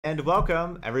And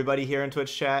welcome everybody here in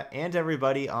Twitch chat and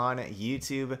everybody on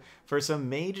YouTube for some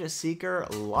Mageseeker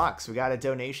Lux. We got a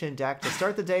donation deck to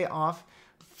start the day off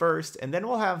first, and then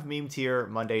we'll have meme tier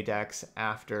Monday decks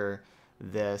after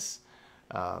this.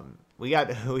 We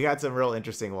got some real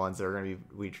interesting ones that we're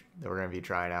gonna be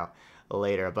trying out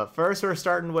later. But first, we're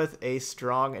starting with a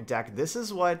strong deck. This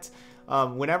is what.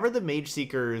 Whenever the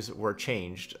Mageseekers were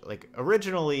changed, like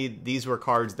originally these were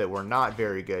cards that were not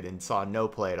very good and saw no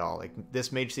play at all. Like this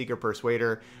Mageseeker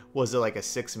Persuader was like a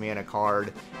 6-mana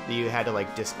card that you had to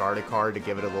like discard a card to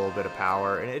give it a little bit of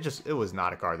power, and it was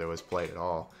not a card that was played at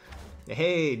all.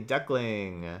 Hey,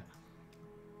 Duckling,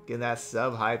 getting that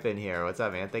sub hype in here. What's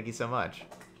up, man? Thank you so much.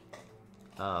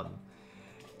 Let's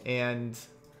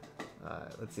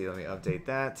see, let me update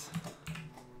that.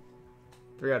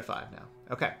 3 out of 5 now.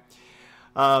 Okay.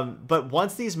 But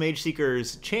once these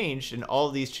Mageseekers changed and all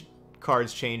of these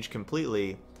cards changed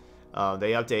completely,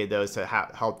 they updated those to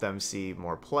help them see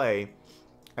more play.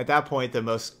 At that point, the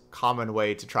most common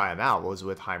way to try them out was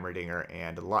with Heimerdinger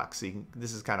and Lux. So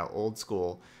this is kind of old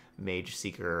school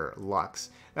Mageseeker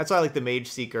Lux. That's why I like the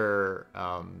Mageseeker,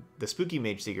 the spooky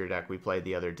Mageseeker deck we played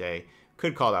the other day.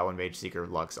 Could call that one Mageseeker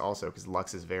Lux also, because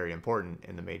Lux is very important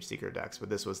in the Mageseeker decks. But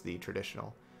this was the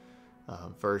traditional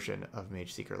version of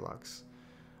Mageseeker Lux.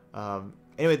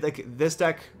 Anyway, like this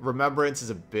deck, Remembrance is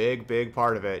a big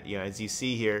part of it. You know, as you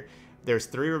see here, there's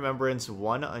 3 Remembrance,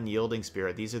 1 Unyielding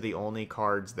Spirit. These are the only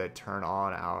cards that turn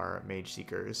on our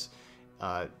Mageseekers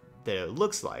that it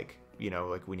looks like. You know,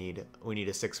 like we need a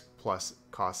 6+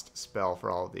 cost spell for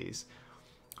all of these.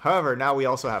 However, now we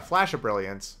also have Flash of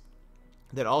Brilliance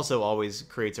that also always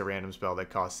creates a random spell that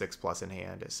costs 6+ in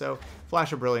hand. So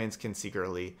Flash of Brilliance can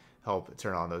secretly help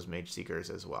turn on those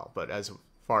Mageseekers as well. But as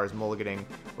far as mulliganing,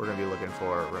 we're going to be looking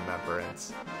for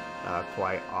Remembrance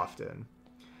quite often.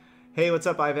 Hey, what's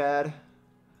up, Ivad?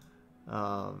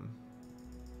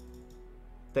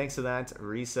 Thanks for that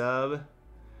resub.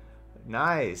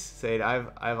 Nice. Sade,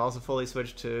 I've also fully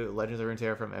switched to Legends of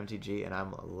Runeterra from MTG, and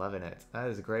I'm loving it. That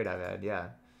is great, Ivad. Yeah.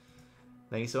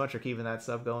 Thank you so much for keeping that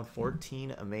sub going.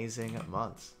 14 amazing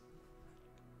months.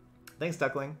 Thanks,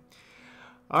 Duckling.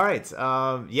 All right,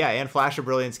 yeah, and Flash of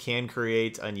Brilliance can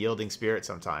create Unyielding Spirit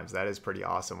sometimes. That is pretty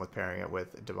awesome with pairing it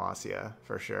with Demacia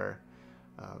for sure.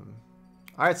 All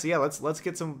right, so yeah, let's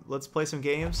play some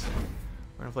games.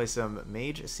 We're gonna play some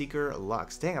Mageseeker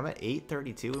Lux. Dang, I'm at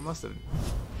 832. We must have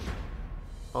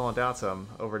fallen down some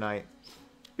overnight.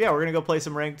 But yeah, we're gonna go play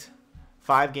some ranked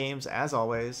 5 games as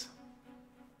always,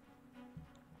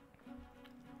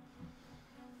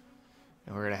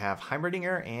 and we're gonna have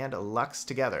Heimerdinger and Lux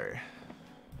together.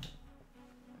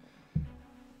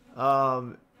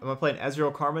 Am I playing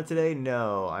Ezreal Karma today?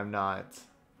 No, I'm not.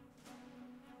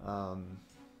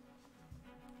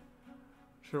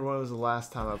 Sure, when was the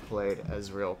last time I played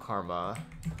Ezreal Karma?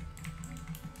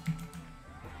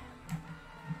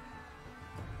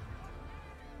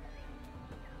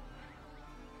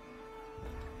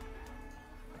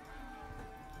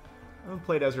 I haven't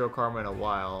played Ezreal Karma in a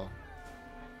while.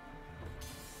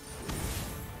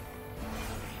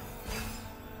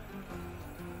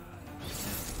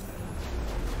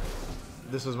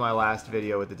 This was my last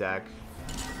video with the deck.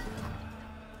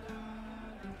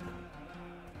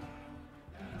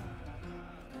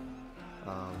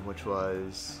 Which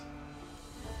was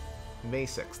May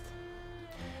 6th.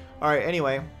 Alright,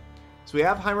 anyway. So we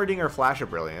have Heimerdinger Flash of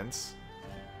Brilliance.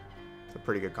 It's a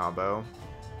pretty good combo.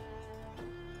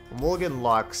 Mulligan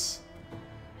Lux.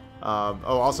 Oh,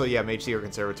 also, yeah, Mageseeker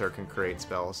Conservator can create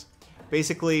spells.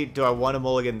 Basically, do I want to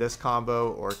mulligan this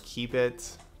combo or keep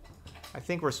it? I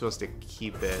think we're supposed to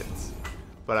keep it,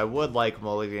 but I would like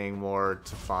mulliganing more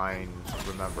to find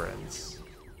Remembrance,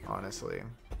 honestly.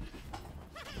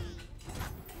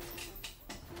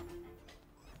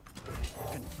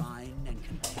 Confine and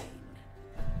contain.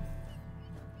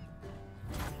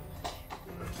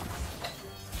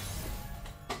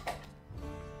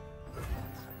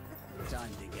 Time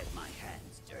to get my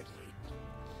hands dirty.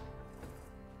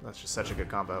 That's just such a good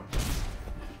combo.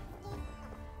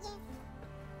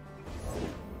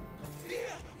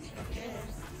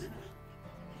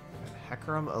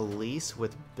 Hecarim Elise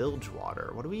with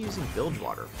Bilgewater. What are we using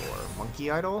Bilgewater for? Monkey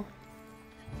Idol?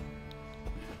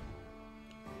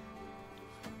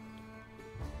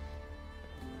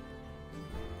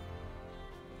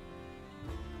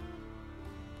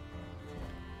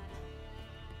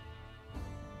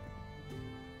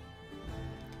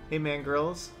 Hey, man,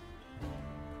 girls.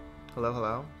 Hello,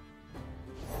 hello.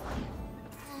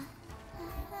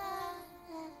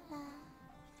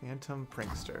 Phantom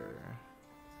Prankster.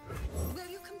 Will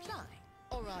you comply,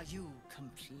 or are you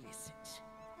complicit?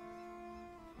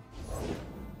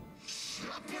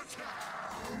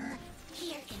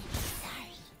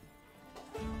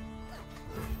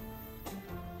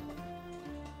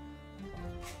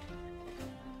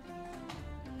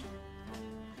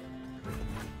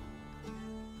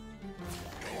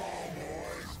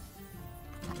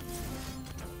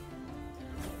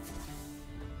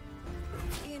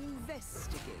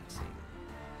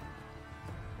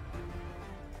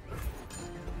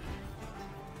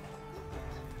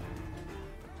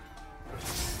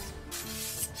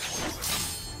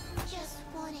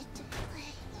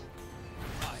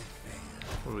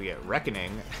 get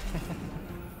Reckoning.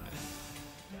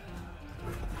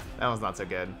 That one's not so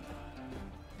good.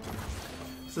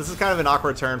 So this is kind of an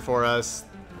awkward turn for us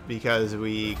because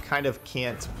we kind of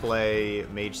can't play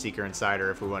Mageseeker Insider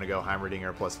if we want to go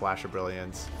Heimerdinger plus Flash of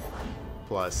Brilliance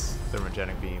plus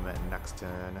Thermogenic Beam at next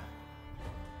turn.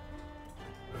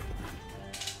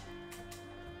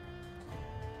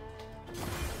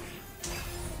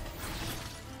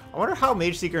 I wonder how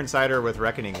Mageseeker Insider with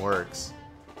Reckoning works.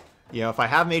 You know, if I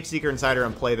have Mageseeker Insider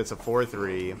in play that's a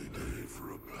 4/3,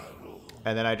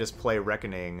 and then I just play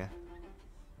Reckoning,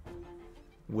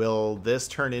 will this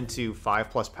turn into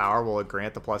 5+ power? Will it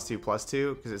grant the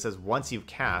 +2/+2? Because it says once you've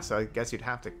cast, so I guess you'd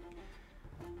have to...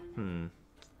 I'm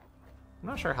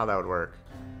not sure how that would work.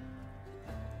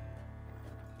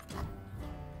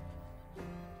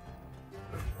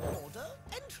 Order,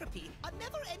 entropy, a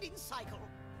never-ending cycle.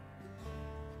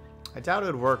 I doubt it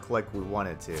would work like we want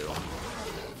it to.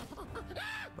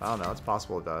 I don't know, it's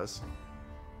possible it does.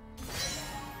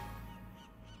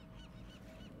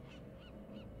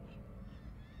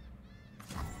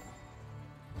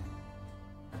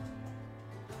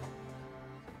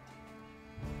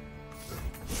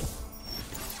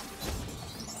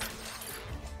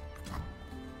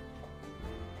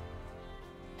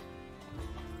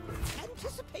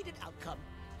 Anticipated outcome.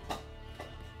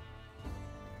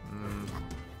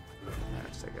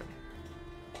 Let's take it.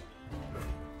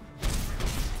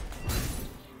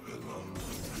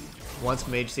 Once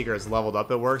Mageseeker is leveled up,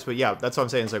 it works. But yeah, that's what I'm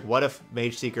saying. It's like, what if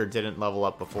Mageseeker didn't level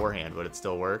up beforehand? Would it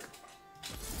still work?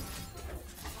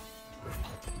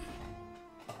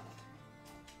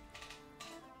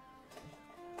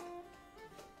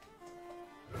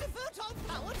 Divert our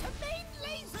power to main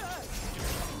laser.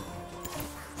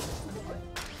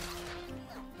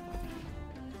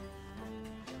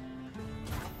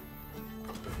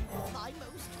 My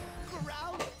most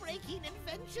groundbreaking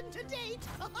invention to date.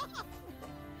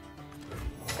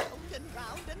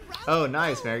 Round and round. Oh,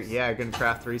 nice, Mary. Yeah, I can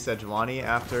craft 3 Sejuani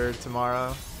after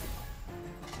tomorrow.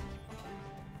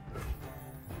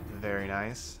 Very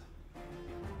nice.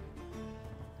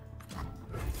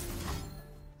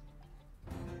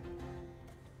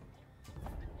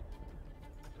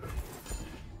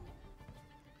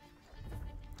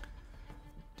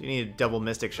 Do you need a double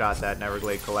Mystic Shot that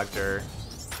Neverglade Collector?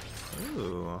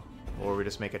 Ooh. Or we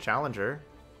just make a Challenger.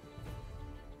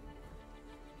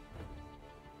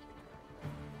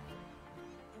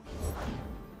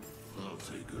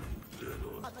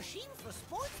 A machine for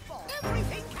sports ball.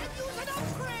 Everything can use an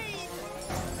upgrade.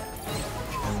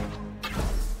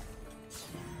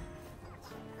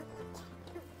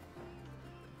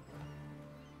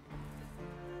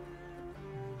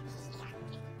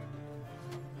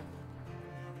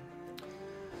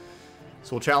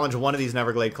 So we'll challenge one of these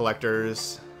Neverglade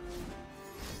Collectors.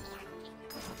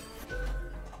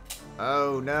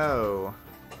 Oh no.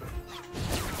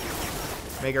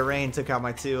 Mega Rain took out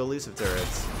my 2 elusive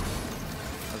turrets.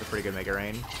 That was a pretty good Mega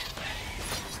Rain.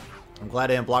 I'm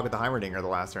glad I didn't block with the Heimerdinger the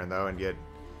last turn though and get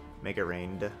Mega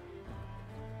Rained.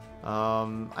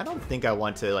 I don't think I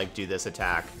want to like do this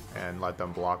attack and let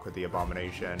them block with the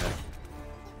Abomination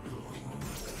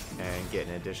and get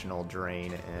an additional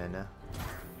drain in.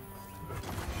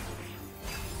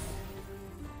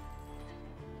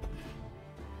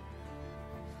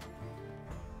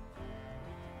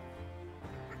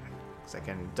 I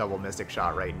can double Mystic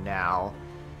Shot right now,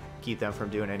 keep them from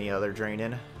doing any other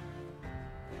draining.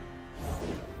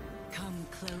 Come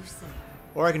closer.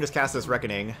 Or I can just cast this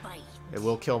Reckoning. It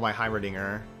will kill my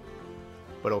Heimerdinger,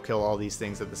 but it'll kill all these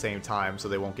things at the same time, so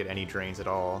they won't get any drains at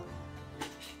all.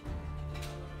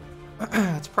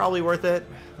 It's probably worth it.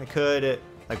 I could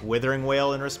like Withering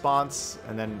Wail in response,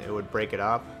 and then it would break it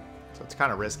up, so it's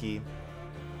kind of risky.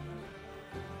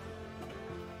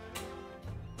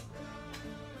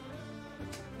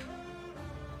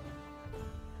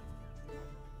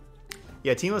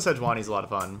 Yeah, Team of Sejuani's a lot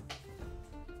of fun.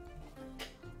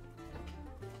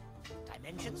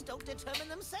 Dimensions don't determine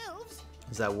themselves.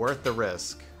 Is that worth the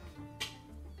risk?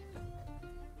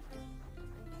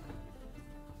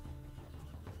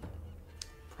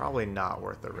 Probably not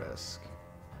worth the risk.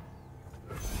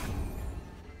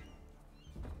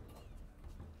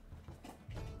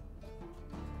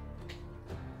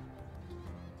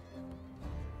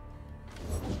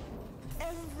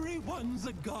 Everyone's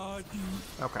a garden.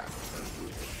 Okay.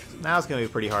 Now it's going to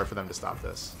be pretty hard for them to stop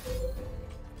this.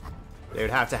 They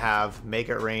would have to have Make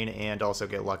It Rain and also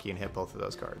get lucky and hit both of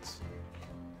those cards.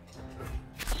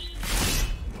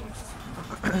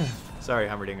 Sorry,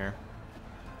 Heimerdinger.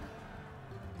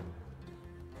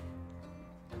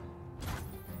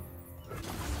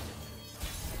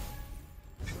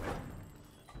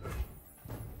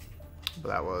 but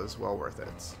that was well worth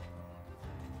it.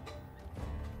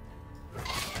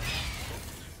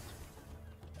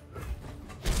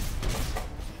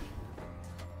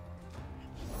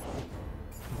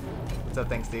 What's up?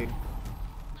 Thanks, dude.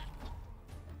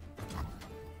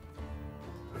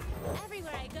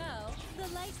 Everywhere I go, the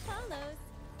light follows.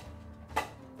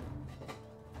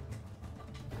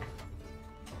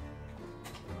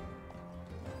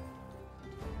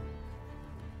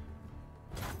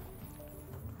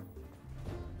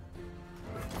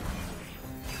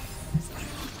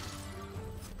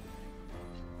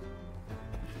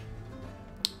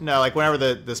 No, like whenever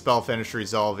the spell finished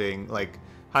resolving, like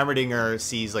Heimerdinger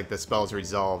sees like the spell's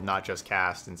resolved, not just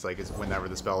cast. And it's like it's whenever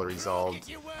the spell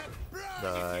resolved,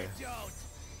 the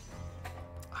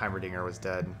Heimerdinger was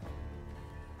dead.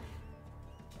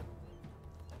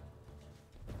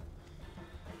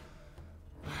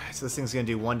 Alright, so this thing's gonna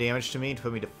do 1 damage to me to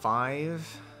put me to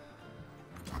 5.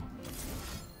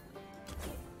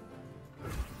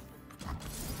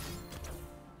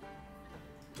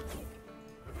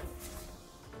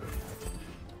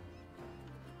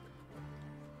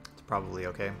 Probably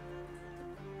okay.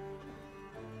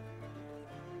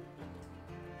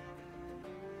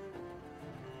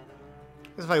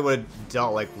 Because if I would have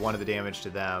dealt like 1 of the damage to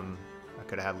them, I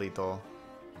could have had lethal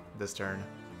this turn.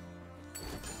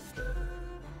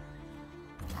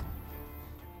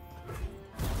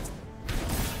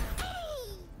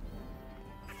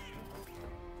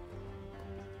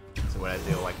 So when I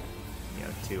deal like, you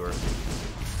know, 2 or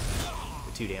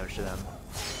 2 damage to them.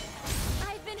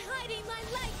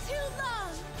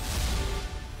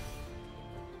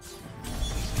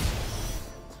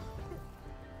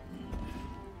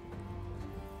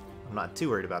 I'm not too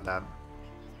worried about that.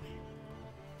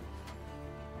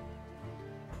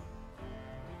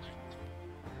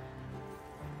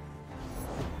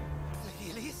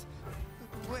 Achilles,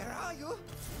 where are you?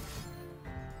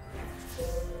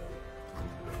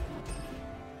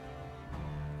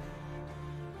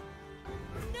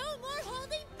 No more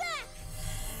holding back.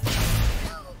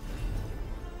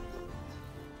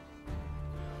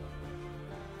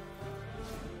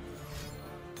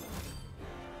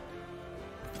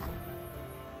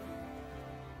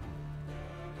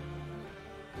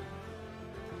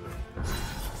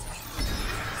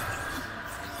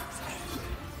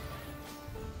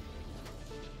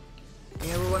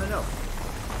 Yeah, we want to know.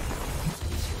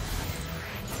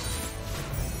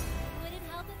 Would it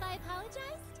help if I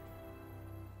apologized?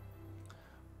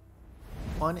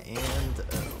 1 and 0.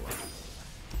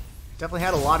 Definitely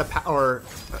had a lot of power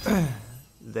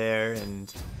there,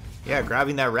 and yeah,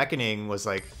 grabbing that Reckoning was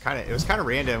like it was kind of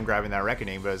random grabbing that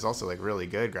Reckoning, but it was also like really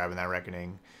good grabbing that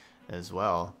Reckoning as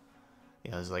well.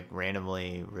 You know, it was like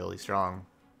randomly really strong.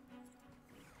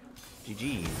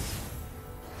 GG's.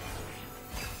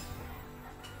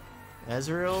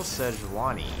 Ezreal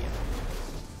Sejuani.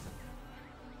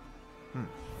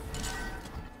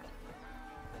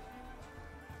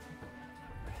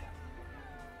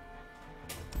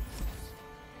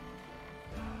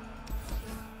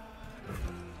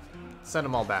 Send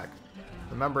them all back.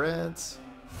 Remember it.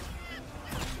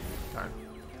 Darn.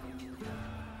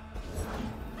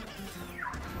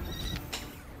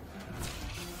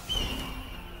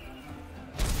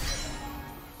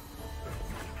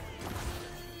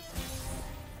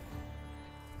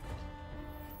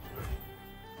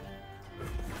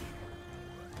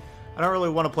 I don't really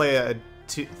want to play a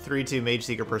 3-2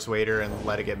 Mageseeker Persuader and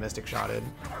let it get Mystic Shotted.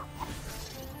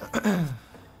 I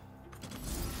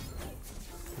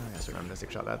guess we're gonna Mystic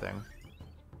Shot that thing.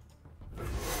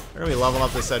 We're gonna be leveling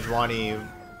up this Sejuani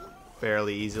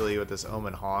fairly easily with this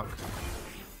Omen Hawk.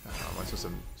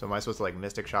 Am I supposed to like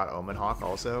Mystic Shot Omen Hawk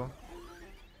also?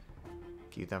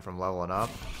 Keep them from leveling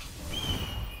up?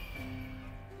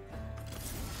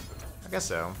 I guess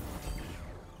so.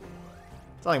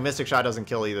 It's not like Mystic Shot doesn't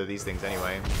kill either of these things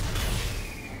anyway.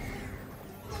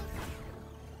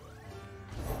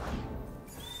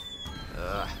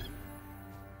 Ugh.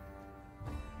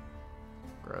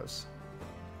 Gross.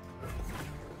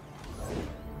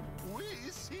 We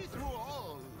see through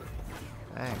all.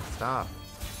 Hey, stop.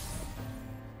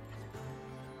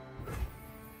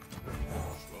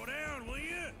 Slow down, will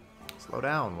you? Slow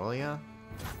down, will ya?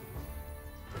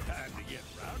 Time to get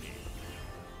rowdy.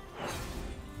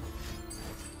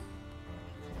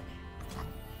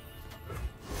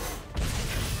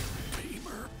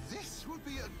 This would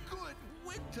be a good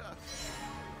winter.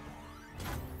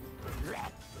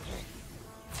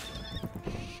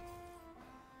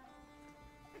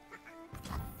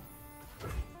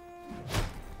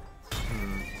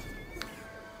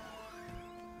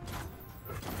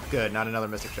 Good, not another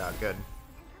Mystic Shot. Good.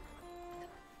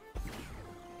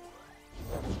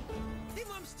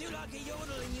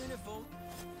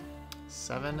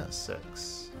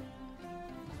 7-6.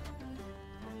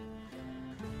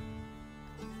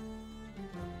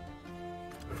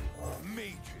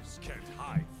 Mages can't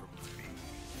hide from me.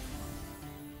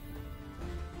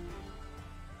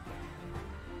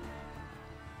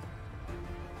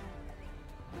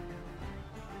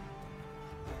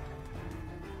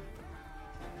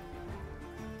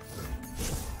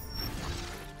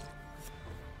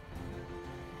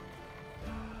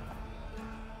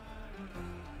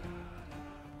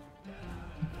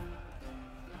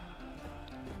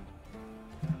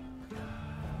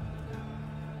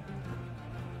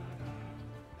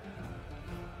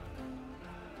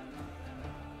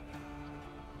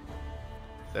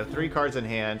 So 3 cards in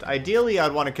hand. Ideally,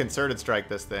 I'd want to Concerted Strike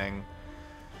this thing.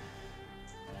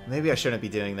 Maybe I shouldn't be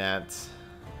doing that.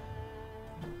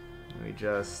 Let me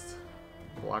just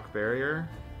block barrier.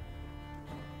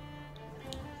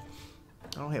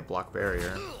 I don't hit block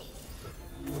barrier.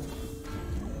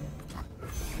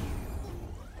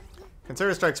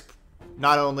 Concerted Strike's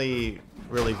not only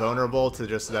really vulnerable to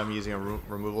just them using a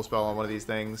removal spell on one of these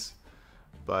things,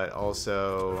 but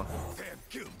also Their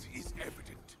guilt is evident.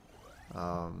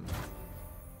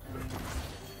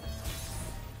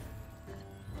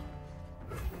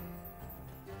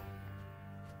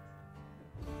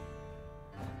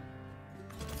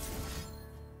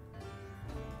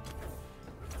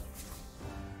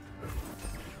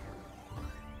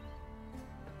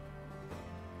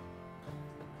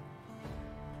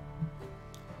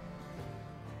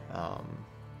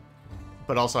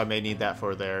 But also I may need that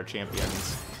for their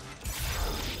champions.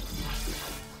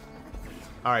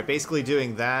 Alright, basically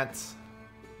doing that.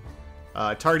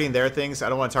 Targeting their things. I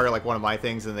don't want to target like one of my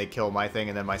things and they kill my thing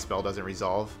and then my spell doesn't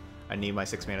resolve. I need my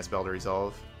 6-mana spell to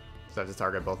resolve. So I have to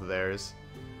target both of theirs.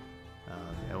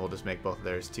 And we'll just make both of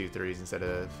theirs 2/3s instead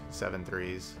of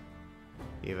 7/3s.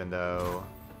 Even though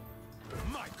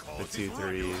the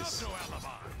 2/3s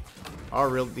are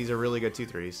real. These are really good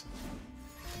 2/3s.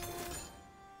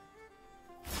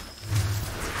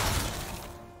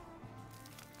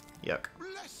 Yuck.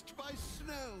 Blessed by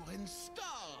snow and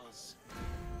stars.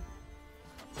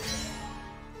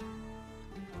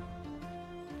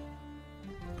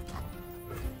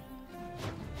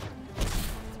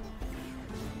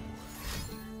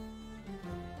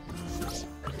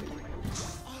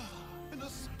 An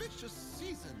auspicious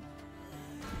season.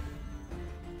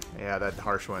 Yeah, that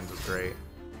Harsh Winds was great.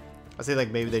 I say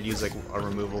like maybe they'd use like a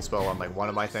removal spell on like one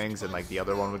of my things and like the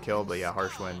other one would kill, but yeah,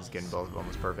 Harsh Winds getting both of them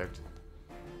was perfect.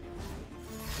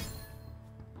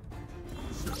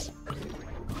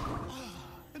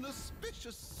 An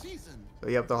auspicious season. So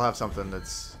yep, they'll have something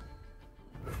that's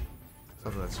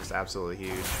just absolutely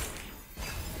huge.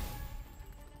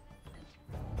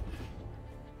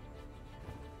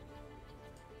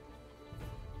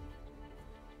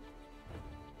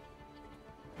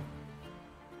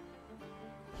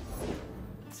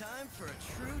 Time for a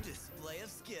true display of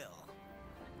skill.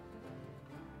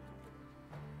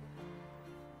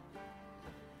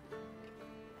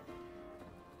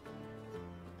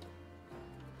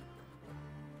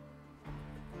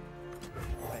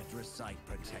 Sight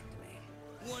protect me.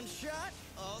 One shot,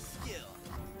 all skill.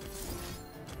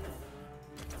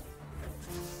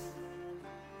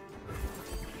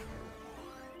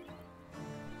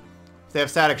 If they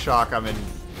have Static Shock, I'm in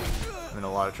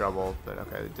a lot of trouble, but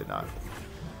okay, they did not.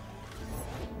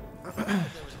 There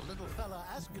was a little fella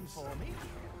asking for me.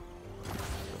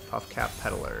 Puffcap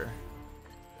Peddler.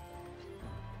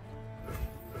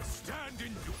 Stand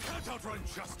in. You can't outrun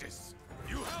justice.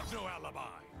 You have no alibi.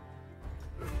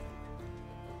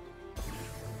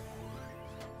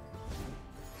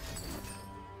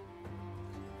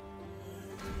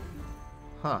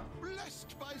 Huh.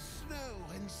 Blessed by snow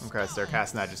and Okay, so they're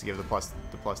casting that just to give the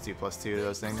 +2/+2 to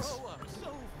those things. grow up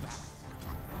so fast.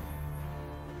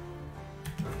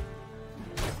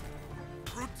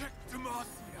 Protect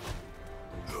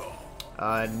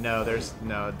Demacia. No, there's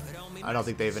no. I don't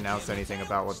think they've announced anything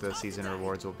about what the season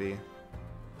rewards will be,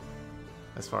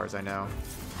 as far as I know.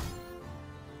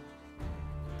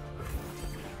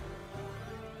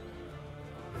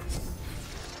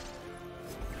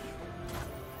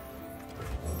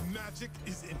 Magic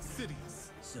is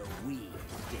insidious, so we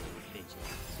stay vigilant.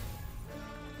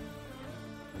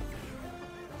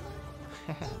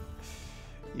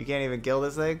 You can't even kill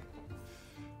this thing?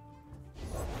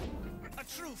 A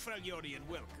true Freljordian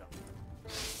welcome.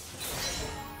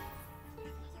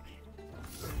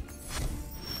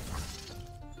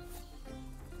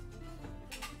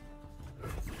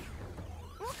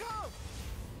 Look out!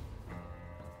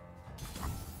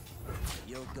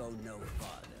 You'll go no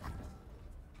farther.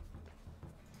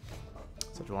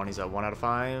 So Juani's at 1 out of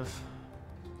 5.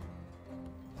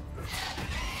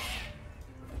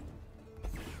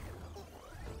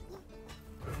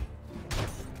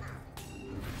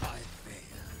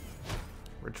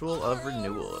 Ritual of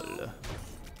Renewal.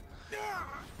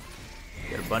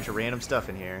 Get a bunch of random stuff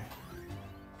in here.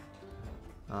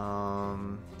 We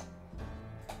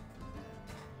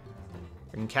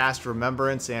can cast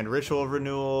Remembrance and Ritual of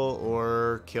Renewal,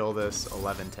 or kill this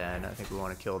 1110. I think we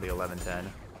want to kill the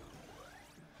 1110.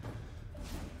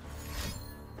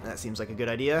 That seems like a good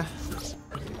idea.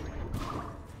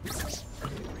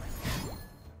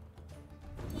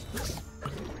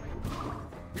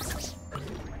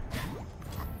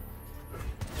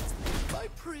 My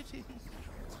pretty.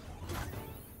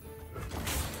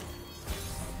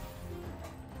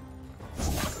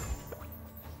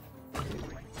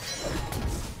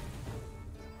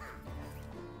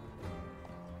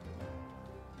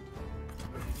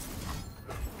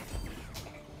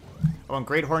 I want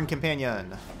Great Horn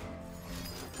Companion.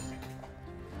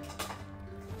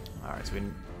 Alright, so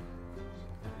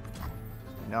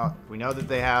we know that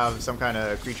they have some kind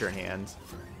of creature in hand.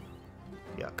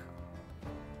 Yuck.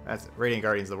 That's Radiant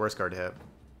Guardian's the worst card to hit.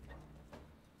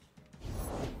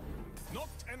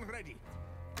 Knocked and ready.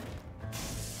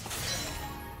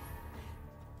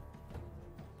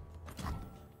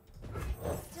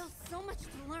 Still so much to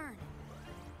learn.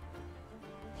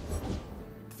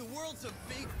 The world's a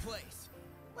big place.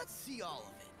 Let's see all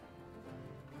of it.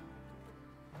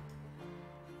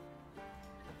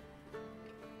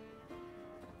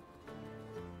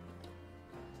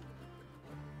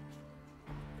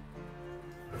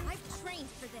 I've trained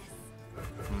for this.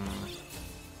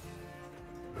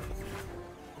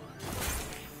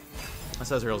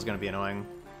 This Ezreal's gonna be annoying.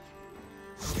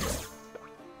 Sounds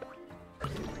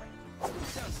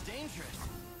dangerous.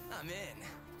 I'm in.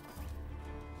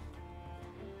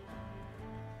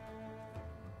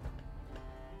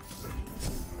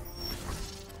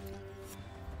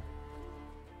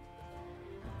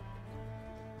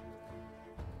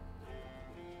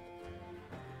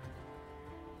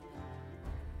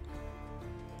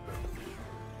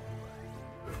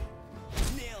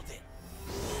 Nailed it.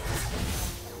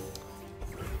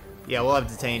 Yeah, we'll have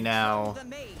Detain now. The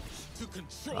mage. To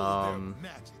control their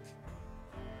magic.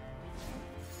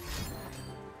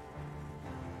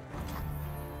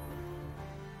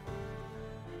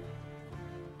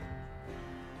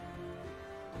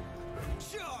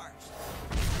 Charge.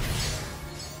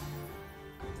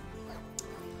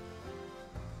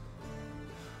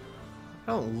 I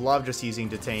don't love just using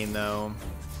Detain though.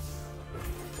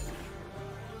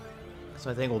 So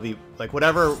I think we'll be like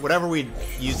whatever we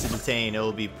use to detain, it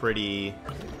will be pretty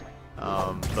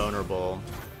vulnerable.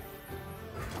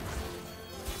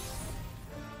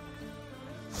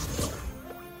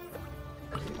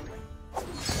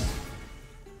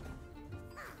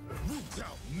 Root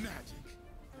out magic.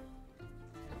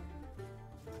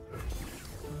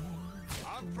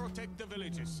 I'll protect the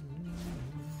villages.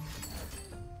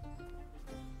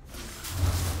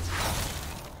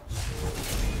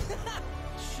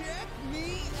 Check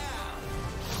me out.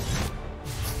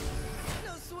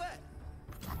 No sweat.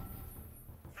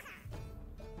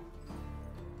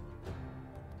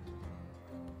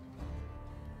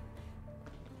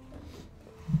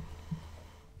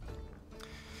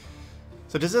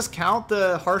 So does this count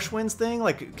the harsh winds thing?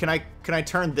 Like, can I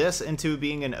turn this into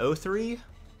being an 0-3?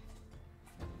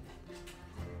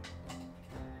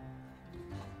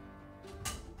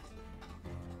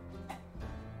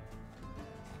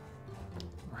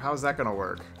 Or how is that gonna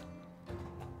work?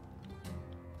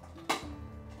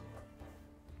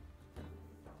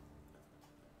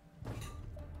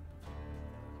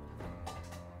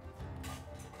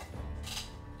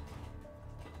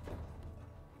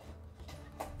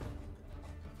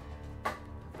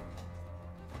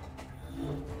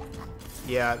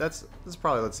 Yeah, that's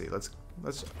probably, let's see, let's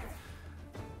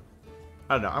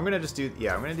I don't know, I'm gonna just do,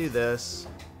 yeah, I'm gonna do this.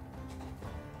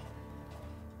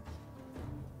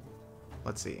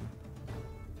 Let's see.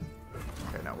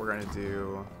 Okay, no, we're gonna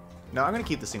do, no, I'm gonna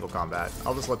keep the single combat.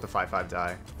 I'll just let the 5/5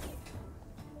 die.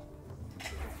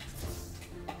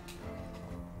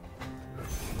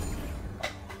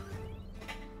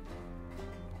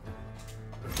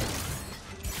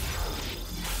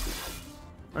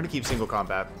 I'm gonna keep single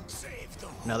combat.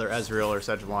 Another Ezreal or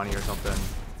Sejuani or something.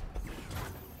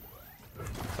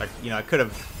 Like, you know, I could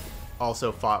have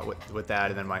also fought with that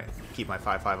and then keep my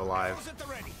 5/5 alive. Those at the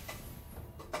ready.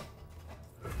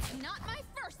 Not my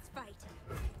first fight.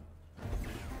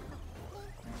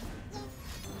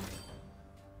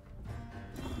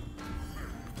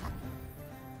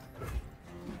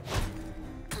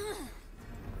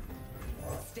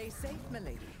 Stay safe,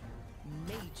 milady.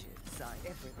 Mages are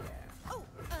everywhere. Oh,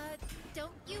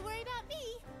 don't you worry about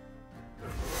me.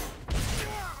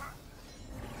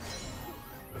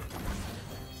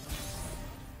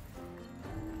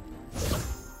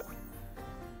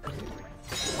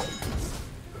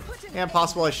 And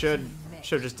possible I should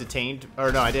have just detained,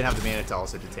 or no, I didn't have the mana to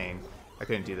also detain. I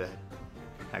couldn't do the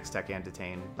Hex Tech and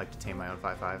detain, like detain my own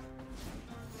 5/5.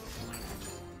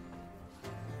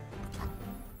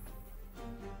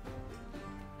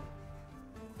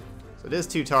 So it is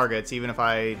 2 targets. Even if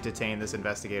I detain this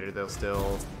Investigator, they'll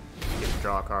still get to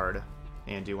draw a card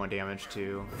and do 1 damage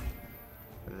to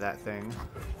that thing.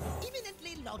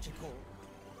 Eminently logical.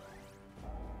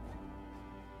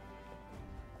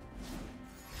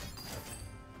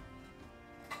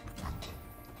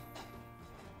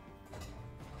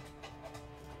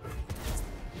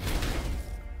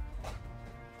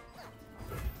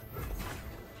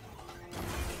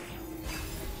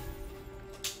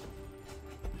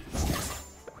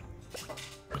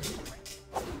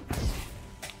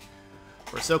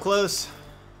 We're so close.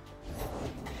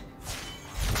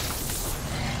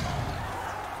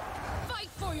 Fight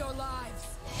for your lives.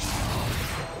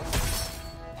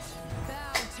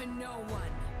 Bow to no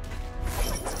one.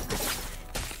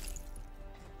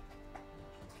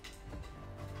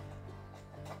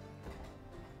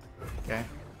 Okay.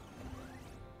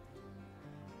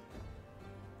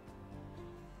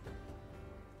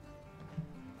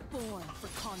 Born for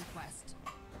conquest.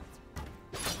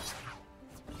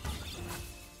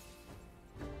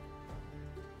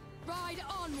 Ride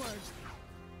onward.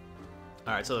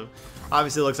 Alright, so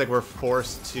obviously it looks like we're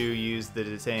forced to use the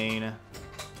detain.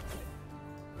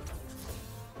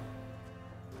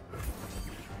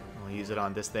 We'll use it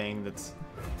on this thing that's...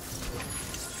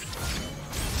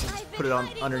 Put it on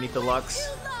underneath the Lux.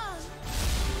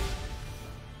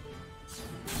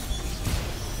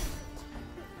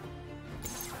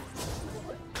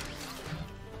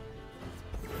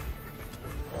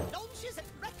 Launches at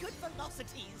record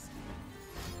velocities.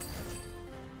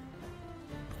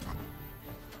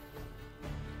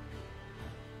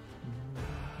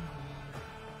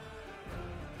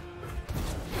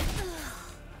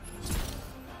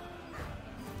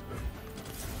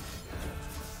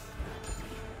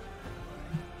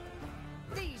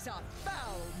 These are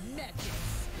foul netches.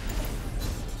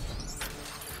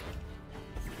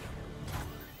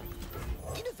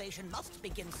 Innovation must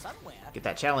begin somewhere. Get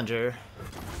that Challenger.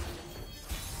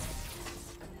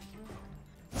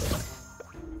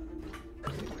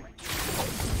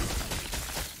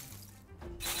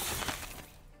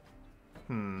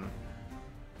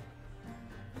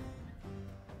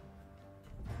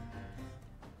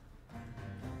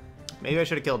 Maybe I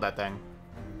should have killed that thing.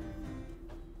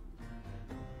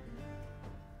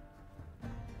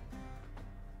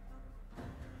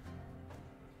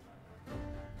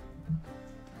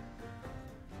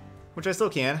 Which I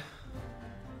still can.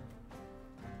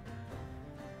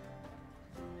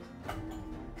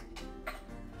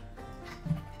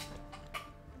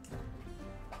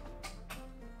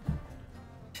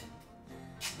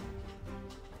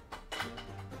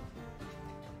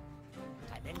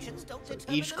 Dimensions don't So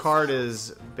determine each us. card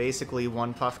is basically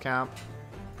 1 puff cap.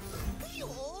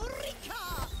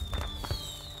 Eureka!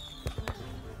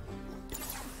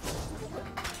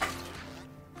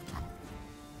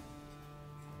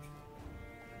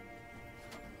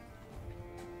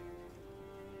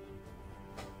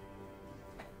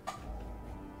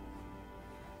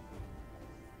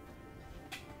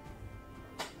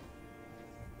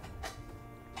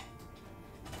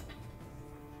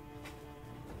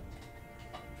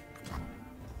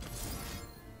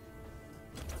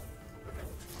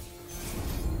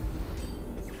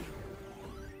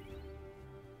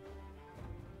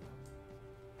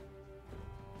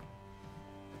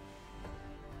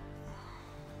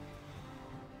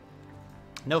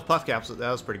 No puff caps, that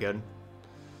was pretty good.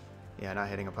 Yeah, not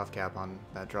hitting a puff cap on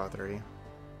that draw 3.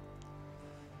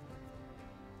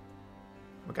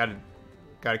 We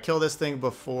gotta kill this thing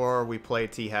before we play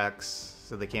T-Hex,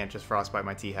 so they can't just frostbite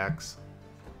my T-Hex.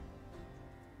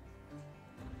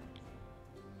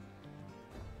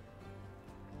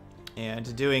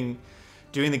 And doing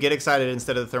the get excited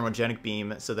instead of the thermogenic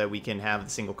beam so that we can have the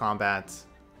single combat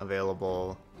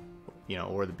available, you know,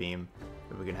 or the beam.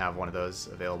 If we can have one of those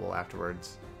available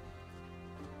afterwards.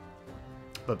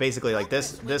 But basically, like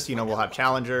this, you know, we'll have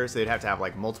challengers. So they'd have to have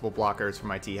like multiple blockers for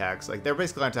my T-Hex. Like they're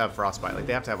basically going to have frostbite. Like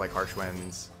they have to have like harsh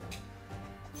winds.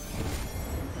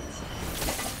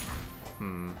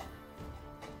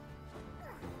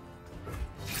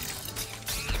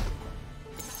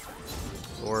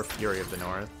 Or Fury of the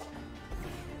North.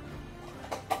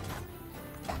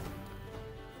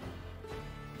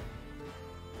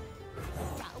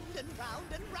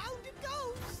 And round it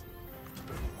goes.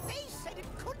 They said it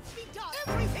couldn't be done.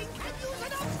 Everything can use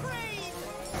an upgrade.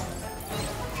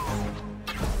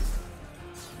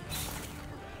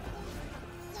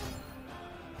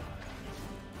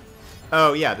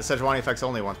 Oh, yeah, the Sejuani effect's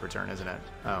only once per turn, isn't it?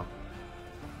 Oh.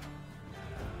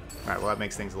 Alright, well that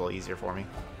makes things a little easier for me.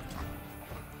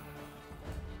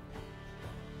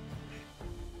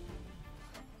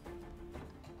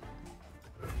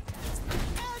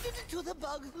 Added to the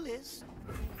bug list.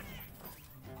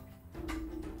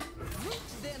 Root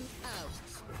them out.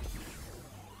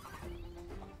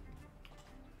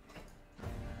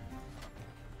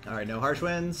 Alright, no harsh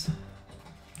winds.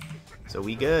 So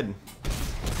we good.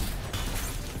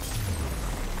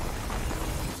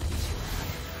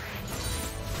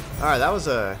 Alright, that was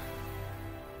a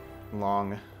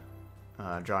long,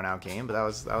 drawn out game, but that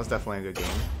was definitely a good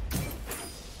game.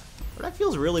 But that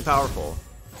feels really powerful.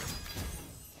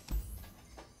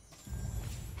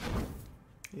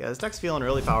 Yeah, this deck's feeling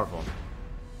really powerful.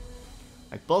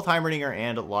 Like, both Heimerdinger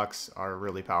and Lux are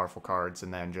really powerful cards,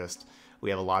 and then just,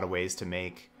 we have a lot of ways to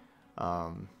make,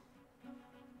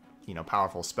 you know,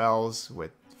 powerful spells with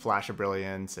Flash of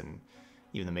Brilliance and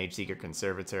even the Mageseeker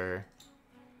Conservator.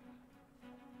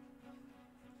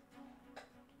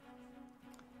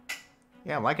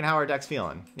 Yeah, I'm liking how our deck's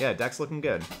feeling. Yeah, deck's looking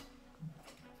good.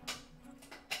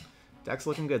 Deck's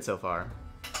looking good so far.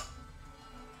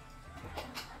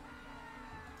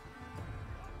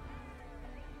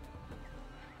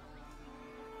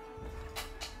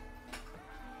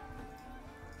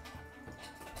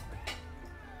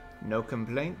 No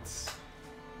complaints.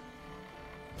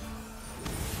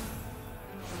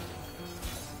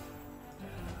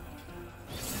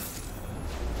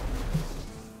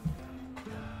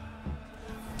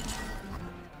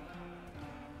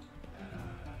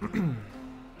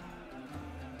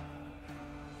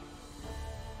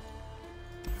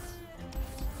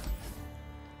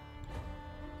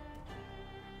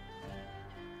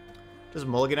 Just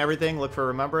mulligan everything, look for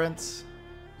Remembrance.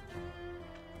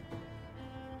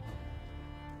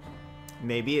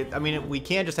 Maybe, I mean, we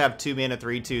can't just have 2 mana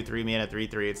 3/2, 3 mana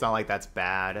 3/3. It's not like that's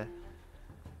bad.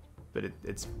 But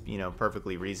it's, you know,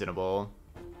 perfectly reasonable.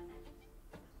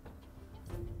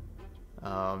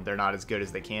 They're not as good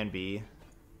as they can be.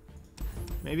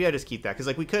 Maybe I just keep that, because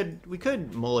like we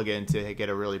could mulligan to get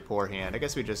a really poor hand. I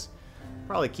guess we just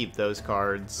probably keep those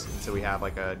cards so we have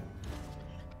like a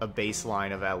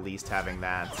baseline of at least having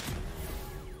that.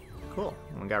 Cool.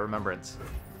 And we got Remembrance.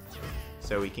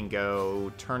 So we can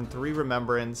go turn 3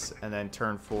 Remembrance, and then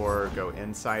turn 4 go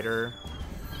Insider,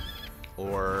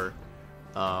 or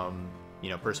you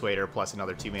know, Persuader plus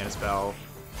another 2 mana spell,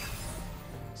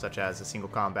 such as a single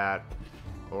combat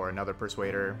or another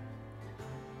Persuader.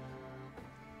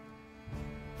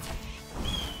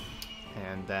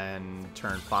 And then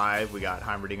turn 5 we got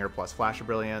Heimerdinger plus Flash of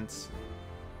Brilliance.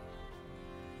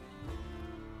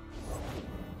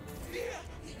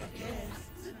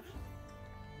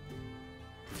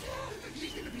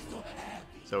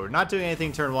 So we're not doing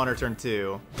anything turn 1 or turn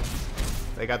 2.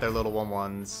 They got their little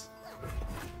 1/1s.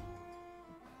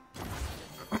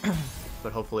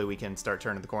 But hopefully we can start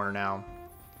turning the corner now.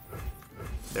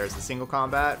 There's the single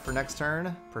combat for next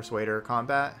turn. Persuader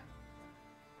combat.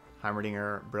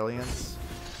 Heimerdinger Brilliance.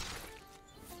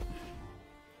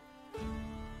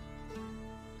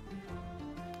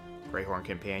 Greyhorn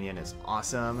Companion is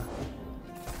awesome.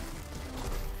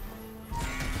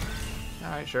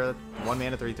 Alright, sure. 1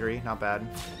 mana 3/3, not bad.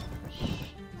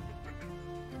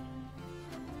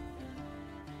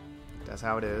 That's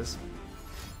how it is.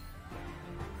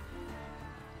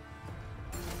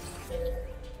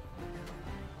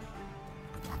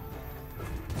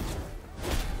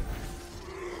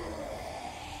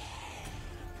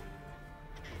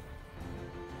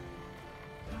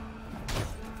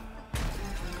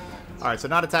 Alright, so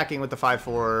not attacking with the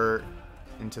 5/4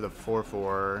 into the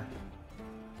 4/4.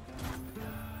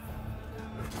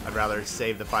 I'd rather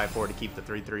save the 5/4 to keep the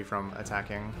 3/3 from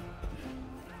attacking.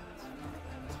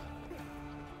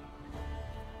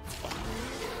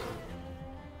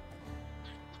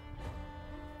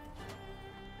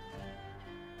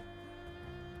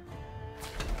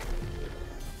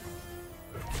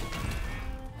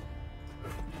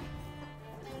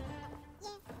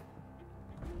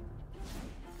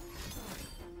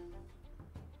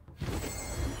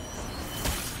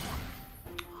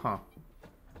 Huh.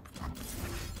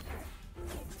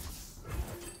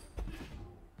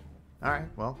 Alright,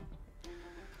 well.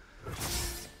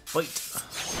 Fight.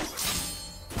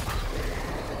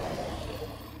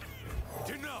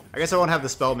 I guess I won't have the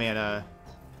spell mana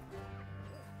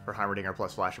for Heimerdinger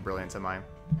plus Flash of Brilliance in mine.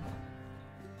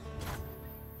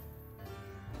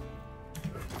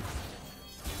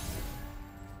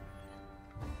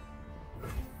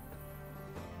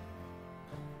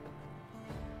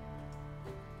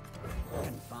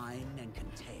 Confine and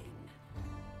contain.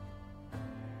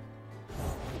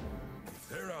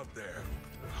 out there.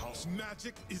 House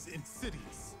magic is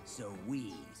insidious. So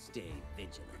we stay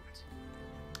vigilant.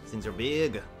 Things are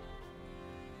big.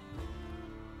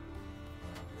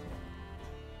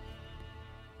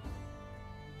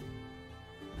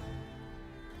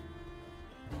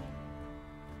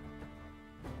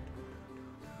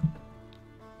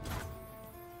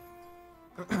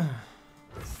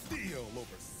 Steal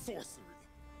over sorcery.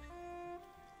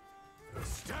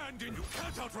 Stand in, you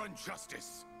can't outrun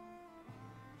justice.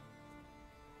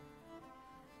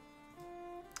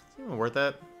 Is it even worth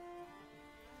it?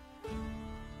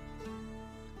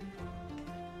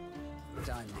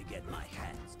 Time to get my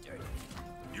hands dirty.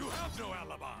 You have no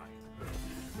alibi.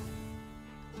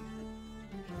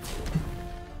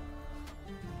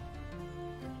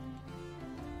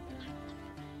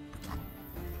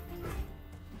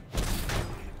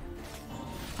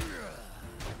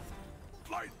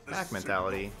 Light the Pack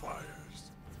mentality. signal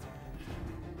fires.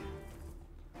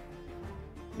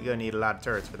 You're gonna need a lot of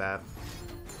turrets for that.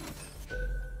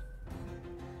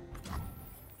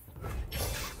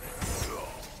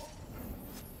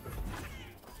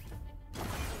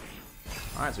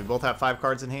 Alright, so we both have 5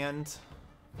 cards in hand.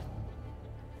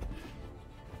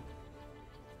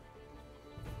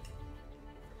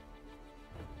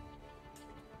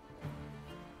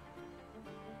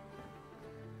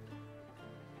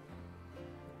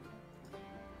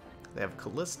 They have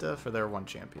Callista for their 1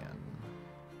 champion.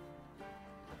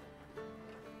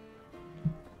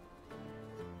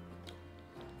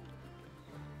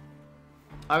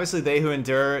 Obviously, They Who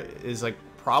Endure is like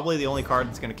probably the only card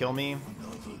that's going to kill me.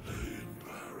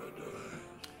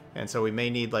 And so we may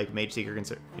need like Mageseeker,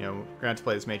 you know, we're going to have to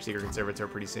play this Mageseeker Conservator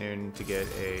pretty soon to get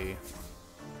a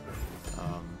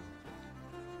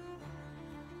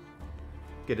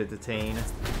detain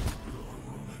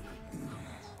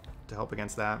to help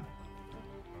against that.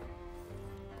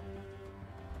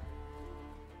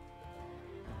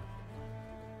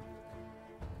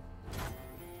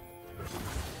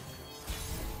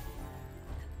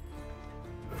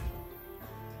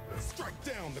 Strike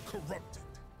down the corrupted.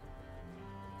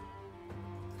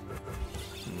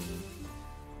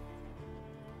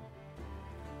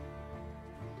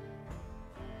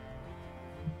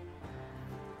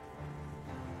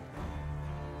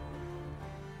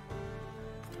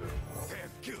 Their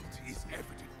guilt is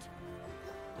evident.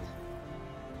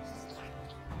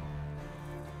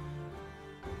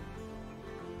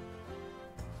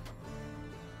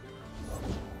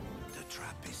 The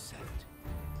trap is set.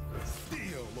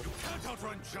 Steal. You can't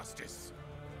outrun justice.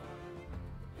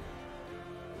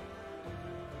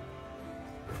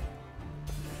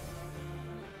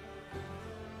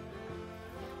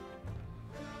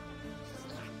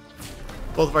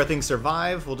 Both of our things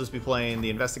survive. We'll just be playing the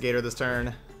Investigator this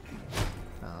turn.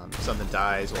 If something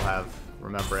dies, we'll have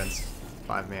Remembrance,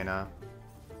 5 mana.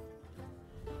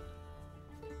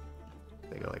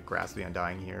 They go like Grasp the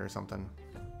Undying here or something.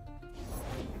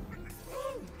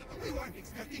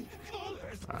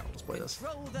 Alright, let's play this.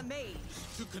 Control the mage.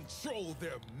 To control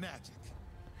their magic.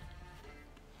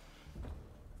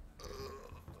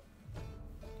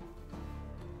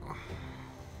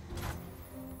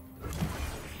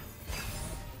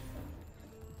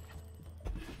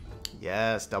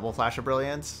 Yes, double Flash of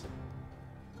Brilliance.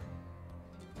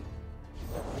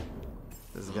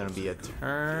 This is gonna be a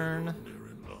turn.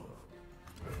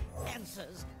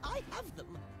 Answers, I have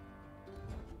them.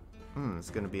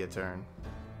 It's gonna be a turn.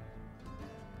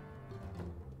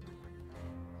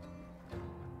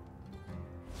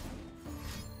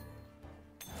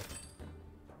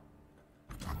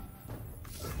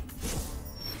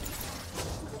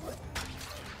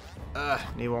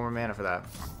 Need 1 more mana for that.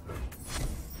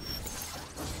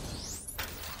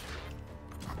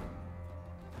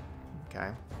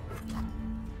 Okay.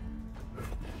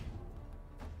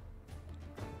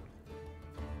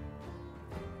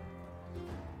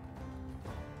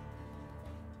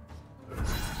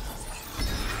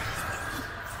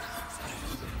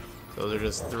 Those are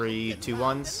just 3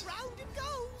 2/1s, Round it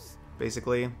goes.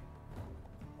 basically.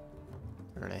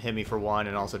 They're gonna hit me for 1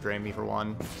 and also drain me for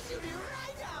 1. Shoot you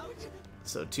right out.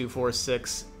 So 2, 4,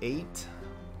 6, 8.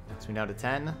 Takes me down to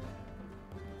 10.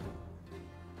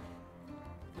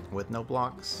 With no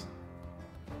blocks.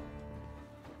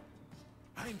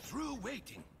 I'm through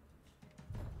waiting.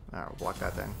 Alright, we'll block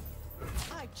that thing.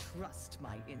 I trust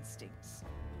my instincts.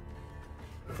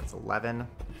 That's 11.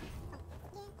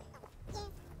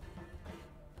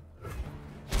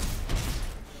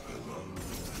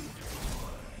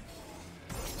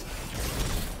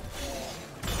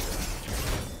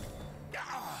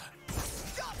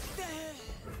 Stop there.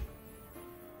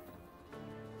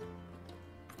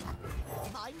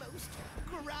 My most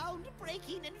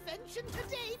groundbreaking invention to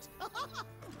date.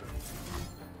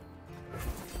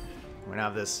 We're gonna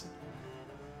have this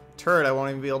turret I won't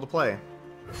even be able to play.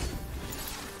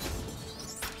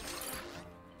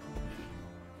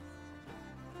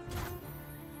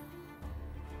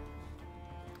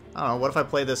 I don't know, what if I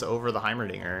play this over the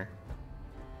Heimerdinger?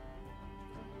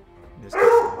 Just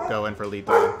go in for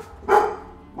lethal.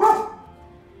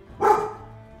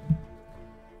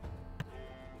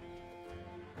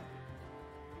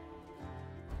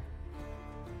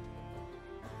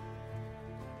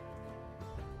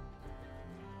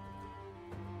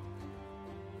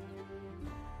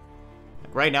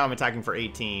 Right now I'm attacking for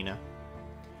 18. I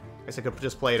guess I could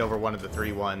just play it over one of the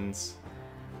 3-1s.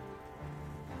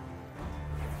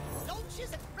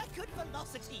 Launches at record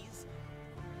velocities.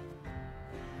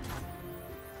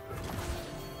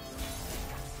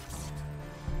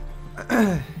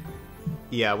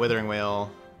 Yeah, Withering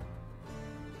Whale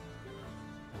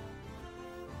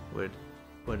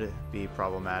would be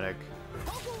problematic.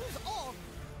 Goggles off.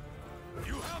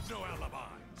 You have no alibi.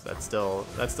 So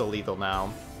that's still lethal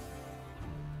now.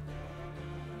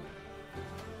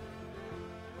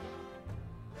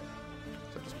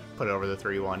 So just put it over the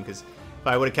 3-1, because if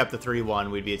I would have kept the 3-1,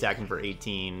 we'd be attacking for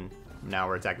 18. Now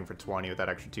we're attacking for 20 with that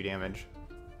extra 2 damage.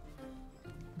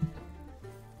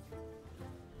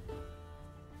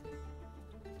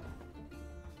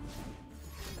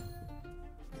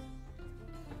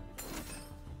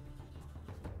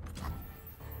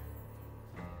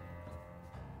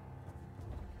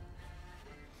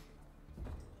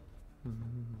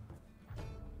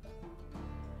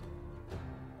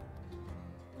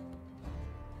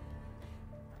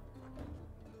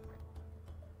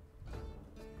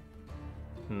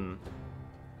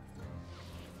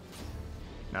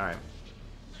 Alright.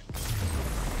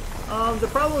 The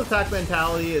problem with pack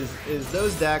mentality is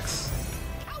those decks,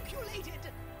 Calculated.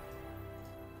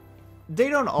 they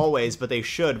don't always, but they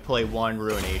should play one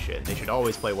Ruination. They should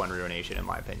always play one Ruination, in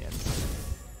my opinion.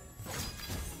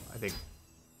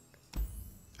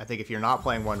 I think if you're not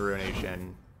playing one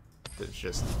Ruination, that's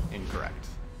just incorrect.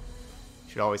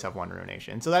 You should always have one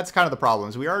Ruination. So that's kind of the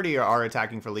problems. We already are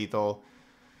attacking for lethal.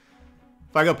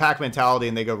 If I go pack mentality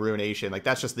and they go Ruination, like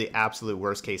that's just the absolute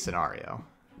worst case scenario.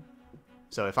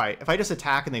 So if I just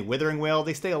attack and they Withering Wail,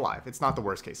 they stay alive. It's not the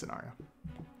worst case scenario.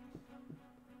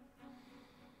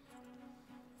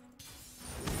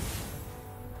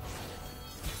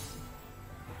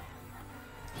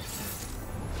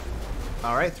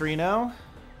 All right, 3-0.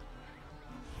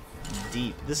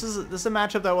 Deep. This is a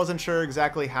matchup that I wasn't sure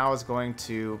exactly how it's going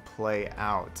to play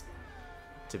out,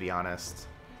 to be honest.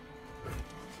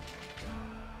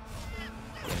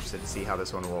 Interested to see how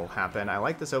this one will happen. I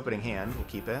like this opening hand. We'll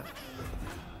keep it.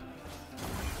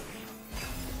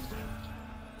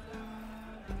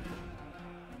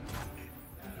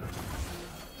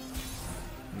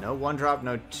 No 1-drop,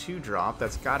 no 2-drop.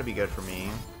 That's got to be good for me.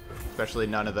 Especially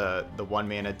none of the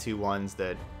 1-mana 2-1s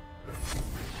that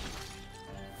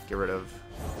get rid of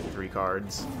 3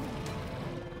 cards.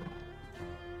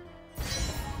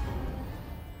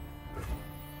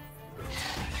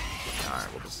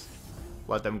 Alright, we'll just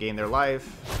let them gain their life.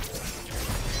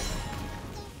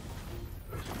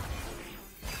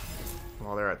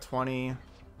 While they're at 20.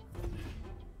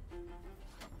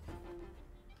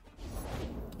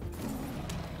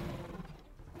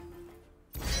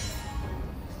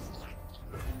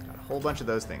 Got a whole bunch of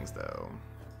those things, though.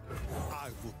 I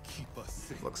will keep us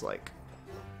safe. Looks like.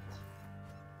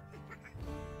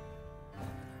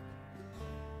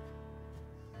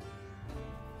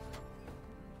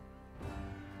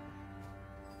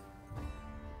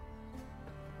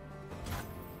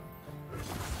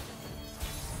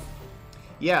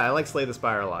 Yeah, I like Slay the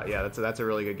Spire a lot. Yeah, that's a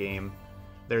really good game.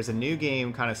 There's a new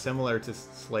game kind of similar to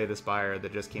Slay the Spire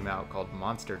that just came out called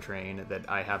Monster Train that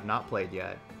I have not played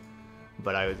yet.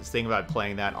 But I was thinking about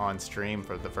playing that on stream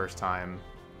for the first time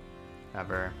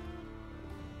ever.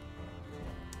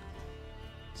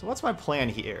 So what's my plan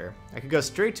here? I could go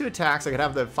straight to attacks. I could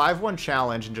have the 5-1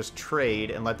 challenge and just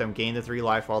trade and let them gain the 3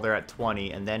 life while they're at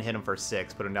 20 and then hit them for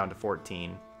 6, put them down to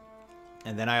 14.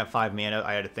 And then I have 5 mana.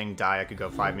 I had a thing die. I could go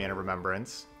 5 mana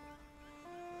Remembrance.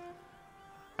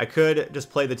 I could just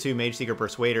play the 2 Mageseeker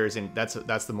Persuaders, and that's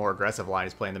the more aggressive line,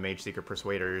 is playing the Mageseeker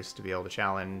Persuaders to be able to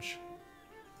challenge.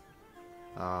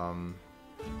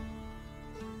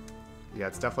 Yeah,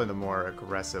 it's definitely the more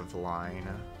aggressive line.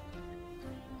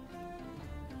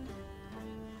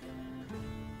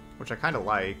 Which I kind of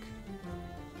like.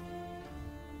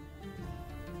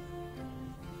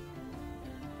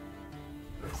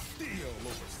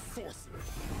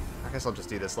 I guess I'll just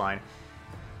do this line.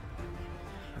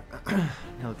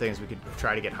 Another thing is we could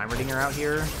try to get Heimerdinger out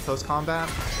here post-combat.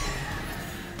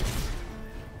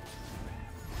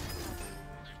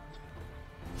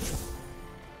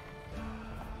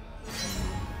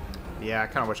 Yeah, I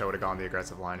kind of wish I would have gone the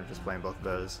aggressive line of just playing both of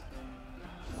those.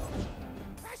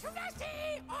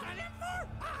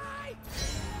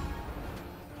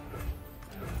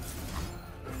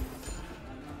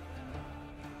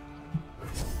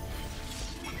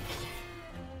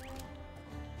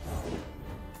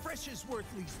 Fresh is worth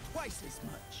at least twice as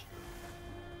much.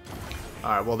 All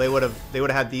right, well they would have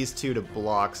had these two to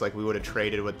block, so like we would have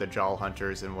traded with the Jaw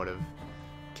Hunters and would have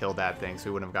killed that thing, so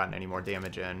we wouldn't have gotten any more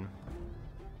damage in.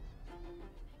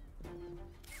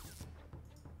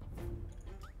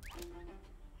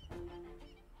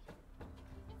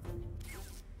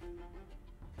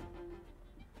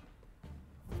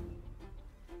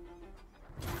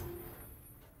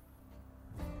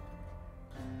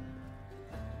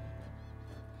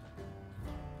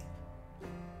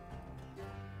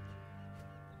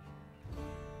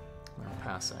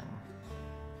 Passing.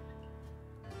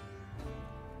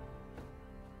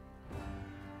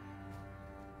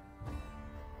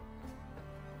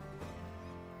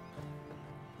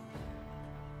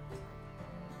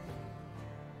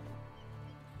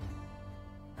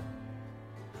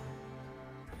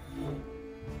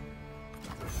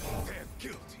 Their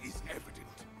guilt is evident.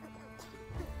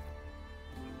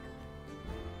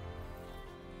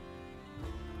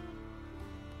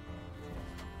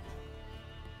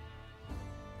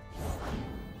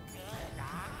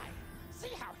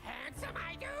 See how handsome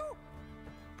I do?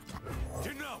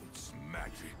 Denounce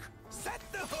magic. Set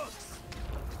the hooks!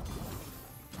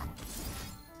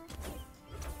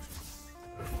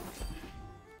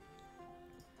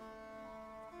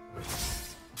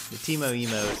 The Teemo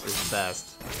emote is the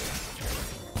best.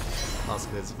 Also,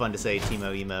 'cause it's fun to say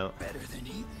Teemo emote. Better than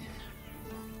eating.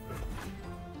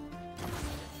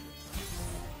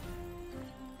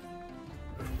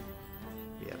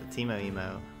 Yeah, the Teemo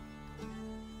emote.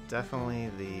 Definitely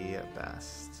the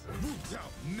best. Move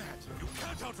down, Nat. You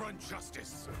can't outrun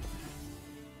justice.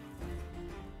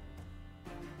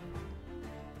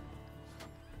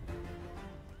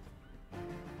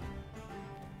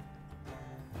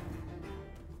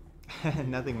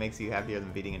 Nothing makes you happier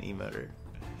than beating an emoter.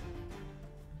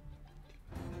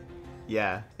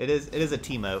 Yeah, it is a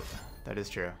Teemote. That is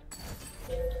true.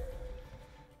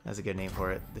 That's a good name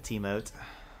for it. The Teemote.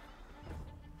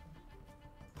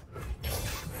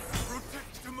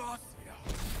 Protect Demacia.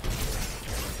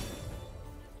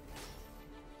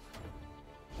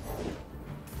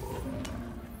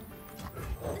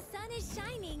 The sun is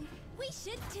shining. We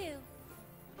should too.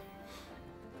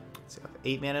 So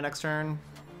 8 mana next turn.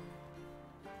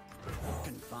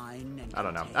 Confine and I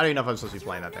don't know. contain. I don't even know if I'm supposed to be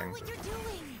playing that Know thing. what you're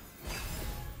doing.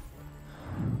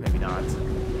 Maybe not.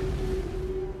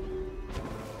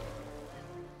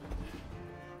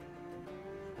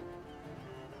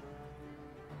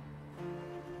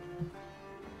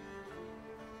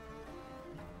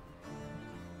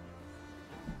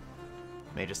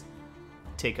 May just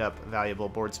take up valuable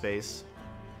board space.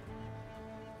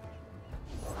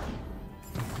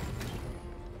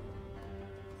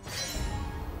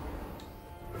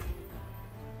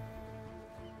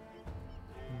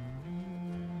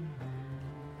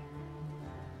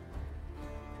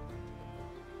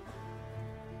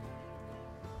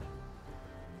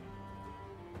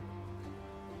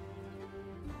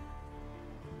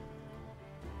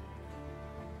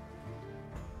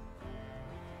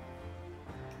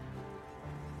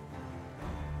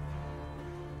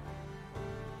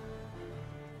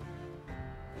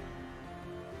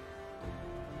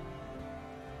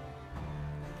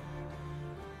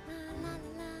 La, la,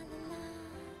 la, la, la.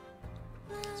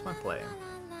 That's my play. La, la,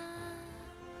 la.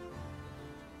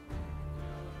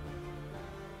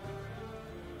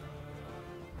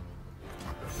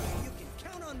 You can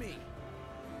count on me.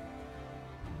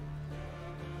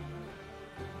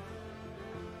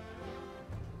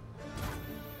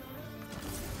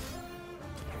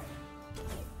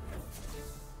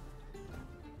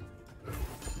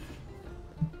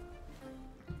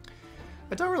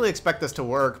 I don't really expect this to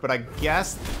work, but I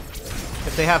guess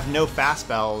if they have no fast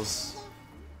spells,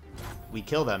 we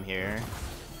kill them here.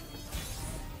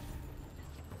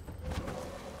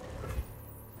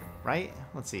 Right?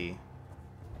 Let's see.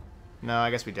 No,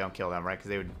 I guess we don't kill them, right? Because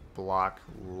they would block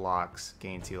Lux,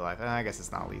 gain 2 life. I guess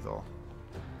it's not lethal.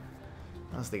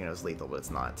 I was thinking it was lethal, but it's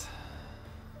not.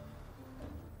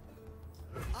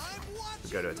 We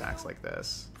go to attacks like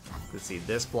this. Let's see,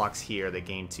 this blocks here, they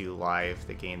gain 2 life,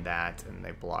 they gain that, and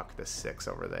they block the 6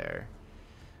 over there.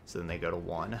 So then they go to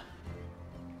 1.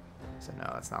 So no,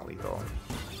 that's not lethal.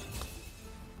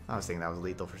 I was thinking that was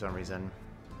lethal for some reason.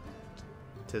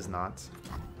 Tis not.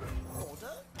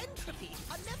 Order, entropy,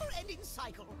 a never-ending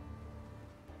cycle.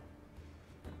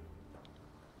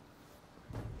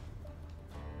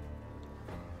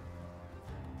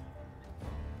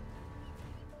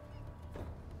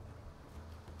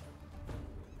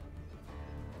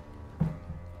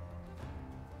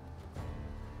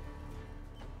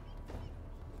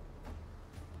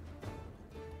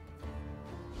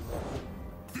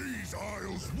 These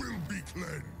isles will be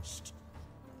cleansed.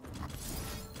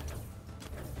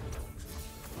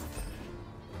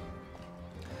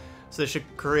 So they should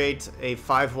create a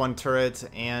 5/1 turret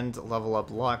and level up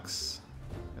Lux,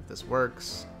 if this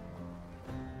works.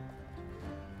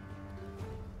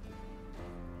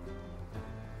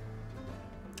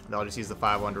 They'll just use the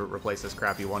 5/1 to replace this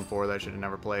crappy 1/4 that I should have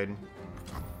never played.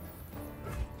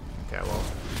 Okay, well.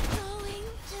 Going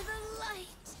to the light.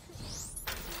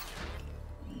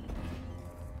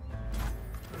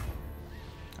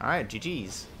 Alright,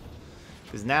 GG's.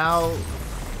 Because now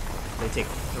they take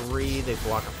 3, they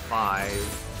block a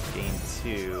 5, gain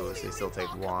 2, so they still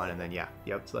take 1, and then yeah,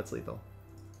 yep, so that's lethal.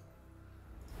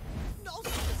 No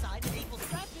suicide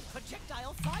enables rapid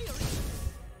projectile firing.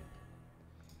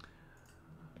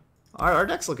 Alright, our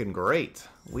deck's looking great.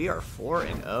 We are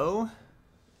 4-0,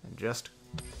 and just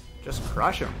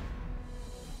crush them.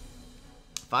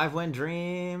 5-win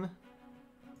dream.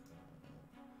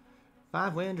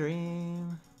 5-win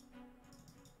dream.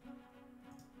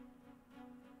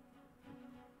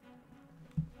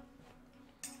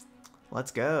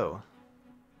 Let's go.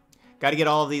 Got to get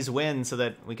all of these wins so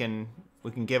that we can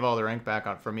give all the rank back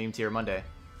on for meme tier Monday.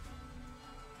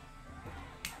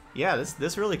 Yeah,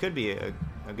 this really could be a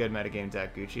good metagame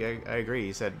deck, Gucci. I agree.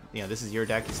 You said, you know, this is your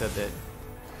deck. You said that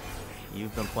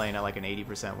you've been playing at like an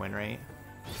 80% win rate.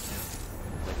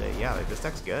 But yeah, like, this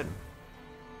deck's good.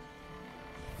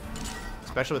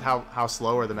 Especially with how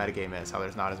slower the metagame is, how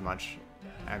there's not as much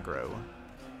aggro.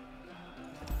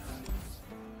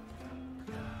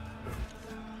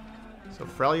 So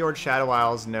Freljord, Shadow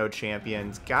Isles, no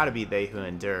champions. Gotta be they who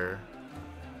endure.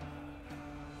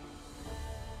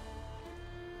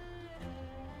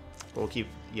 We'll keep,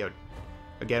 you know,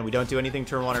 again, we don't do anything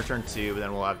turn 1 or turn 2, but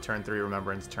then we'll have turn 3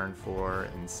 Remembrance, turn 4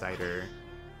 Inciter.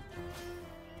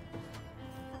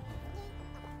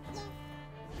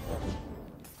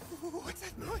 What's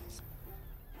that noise?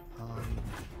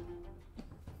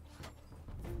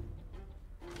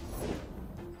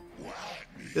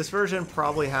 This version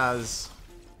probably has,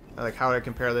 like, how do I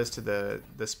compare this to the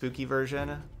spooky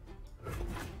version?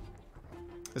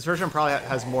 This version probably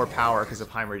has more power because of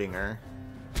Heimerdinger.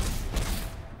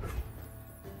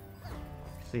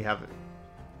 So you have,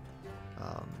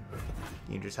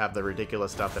 you just have the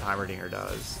ridiculous stuff that Heimerdinger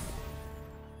does.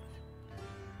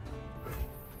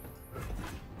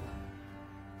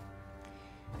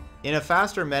 In a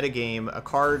faster metagame, a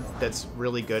card that's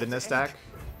really good in this deck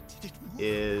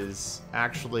is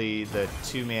actually the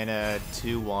 2-mana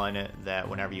 2/1 that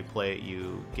whenever you play it,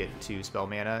 you get 2 spell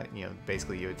mana. You know,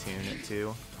 basically you attune it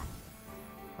to.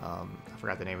 I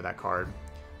forgot the name of that card,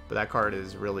 but that card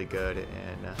is really good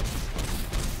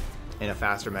in a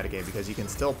faster metagame because you can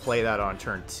still play that on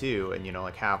turn 2 and, you know,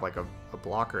 like have like a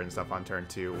blocker and stuff on turn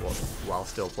 2 while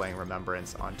still playing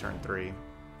Remembrance on turn 3.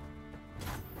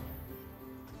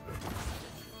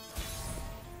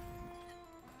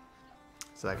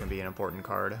 So that can be an important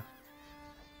card.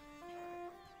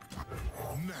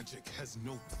 Magic has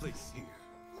no place here.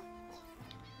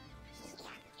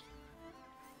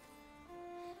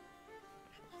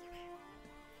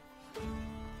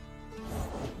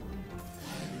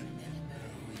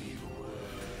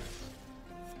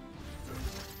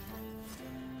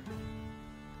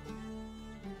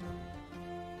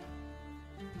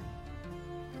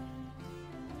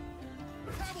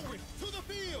 Cavalry, to the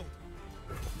field!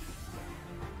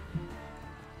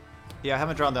 Yeah, I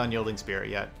haven't drawn the Unyielding Spirit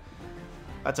yet.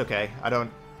 That's okay. I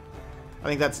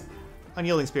think that's...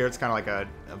 Unyielding Spirit's kind of like a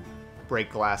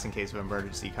break glass in case of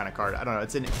emergency kind of card. I don't know.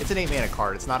 It's an 8-mana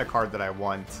card. It's not a card that I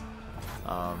want.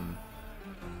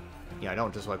 Yeah, I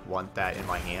don't just like want that in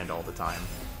my hand all the time.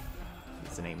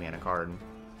 It's an 8-mana card.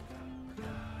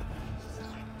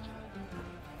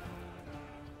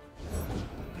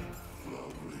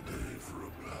 Lovely day for a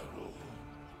battle.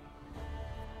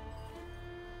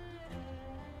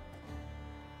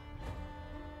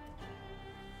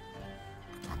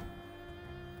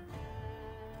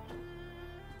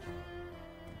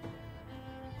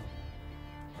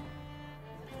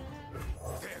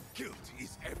 Their guilt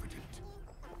is evident.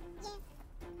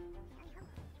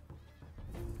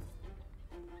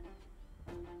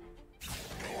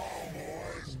 Go on,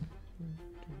 boys.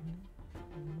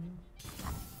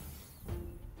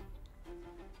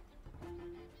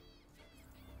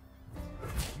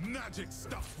 magic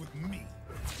stuff with me.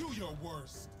 Do your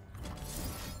worst.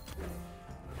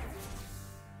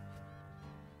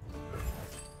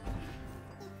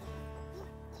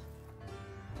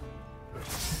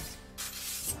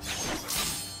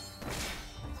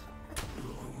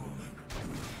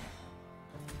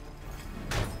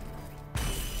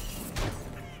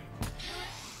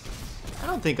 I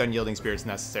don't think Unyielding Spirit's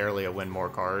necessarily a win more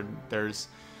card. There's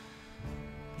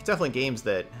definitely games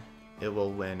that it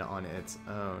will win on its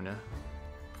own.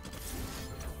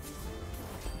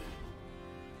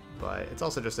 But it's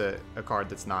also just a card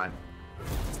that's not,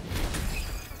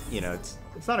 you know,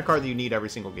 it's not a card that you need every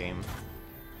single game.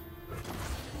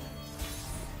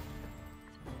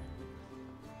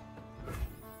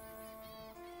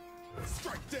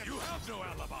 Strike dead. You have no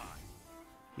alibi.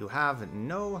 You have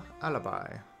no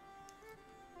alibi.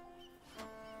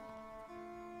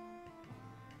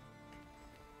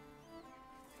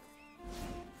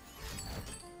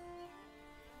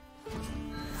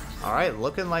 Alright,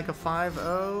 looking like a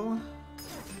 5-0.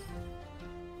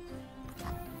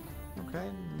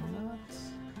 Okay, nuts.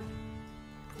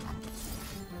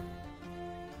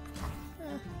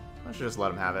 I should just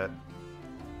let him have it.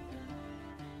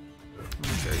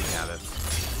 I'm sure he can have it.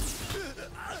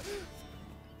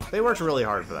 They worked really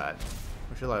hard for that.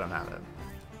 We should let him have it.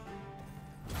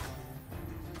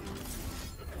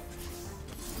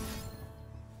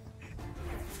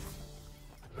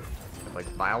 Like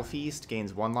Vile Feast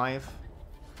gains 1 life.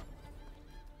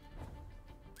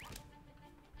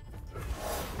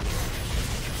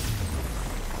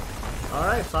 All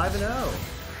right, 5-0.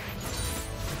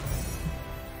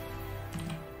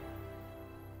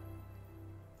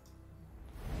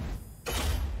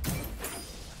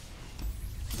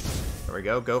 There we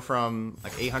go. Go from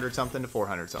like 800 something to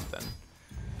 400 something.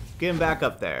 Get him back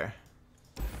up there.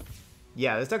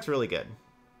 Yeah, this deck's really good.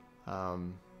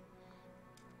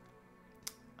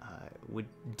 We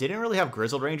didn't really have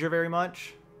Grizzled Ranger very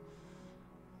much.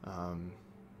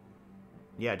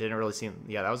 Yeah, it didn't really seem...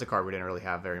 Yeah, that was a card we didn't really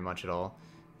have very much at all.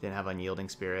 Didn't have Unyielding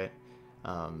Spirit.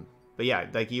 But yeah,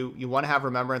 like you want to have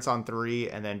Remembrance on 3,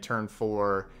 and then turn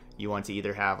 4, you want to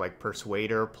either have like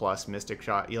Persuader plus Mystic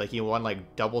Shot. Like you want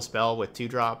like double spell with 2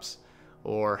 drops,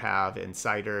 or have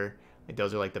Inciter. Like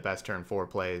those are like the best turn 4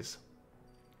 plays.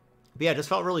 But yeah, it just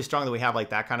felt really strong that we have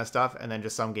like that kind of stuff, and then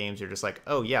just some games you're just like,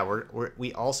 oh yeah,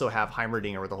 we also have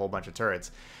Heimerdinger with a whole bunch of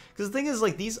turrets. Because the thing is,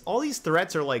 like all these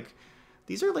threats are like,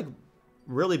 these are like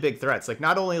really big threats. Like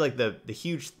not only like the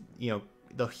huge, you know,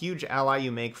 the huge ally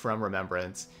you make from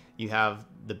Remembrance, you have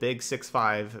the big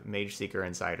 6/5 Mageseeker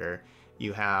Insider,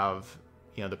 you have,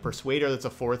 you know, the Persuader that's a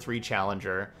 4/3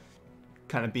 challenger,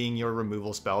 kind of being your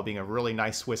removal spell, being a really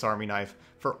nice Swiss Army knife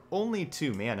for only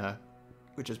 2 mana,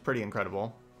 which is pretty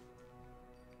incredible.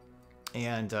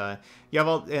 And you have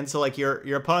all, and so like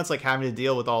your opponent's like having to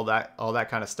deal with all that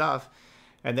kind of stuff,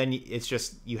 and then it's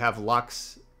just you have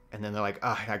Lux, and then they're like,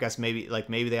 oh, I guess maybe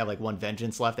they have like 1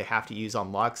 Vengeance left they have to use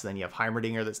on Lux, and then you have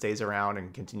Heimerdinger that stays around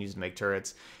and continues to make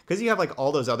turrets, because you have like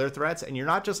all those other threats, and you're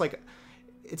not just like,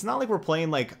 it's not like we're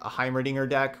playing like a Heimerdinger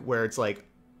deck where it's like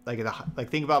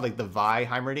think about like the Vi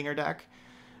Heimerdinger deck,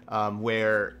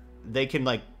 where they can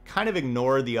like kind of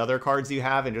ignore the other cards you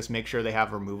have and just make sure they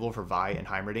have removal for Vi and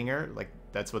Heimerdinger. Like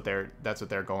that's what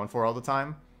they're going for all the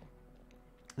time.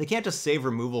 They can't just save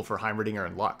removal for Heimerdinger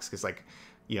and Lux, because like,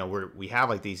 you know, we have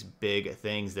like these big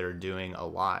things that are doing a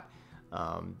lot,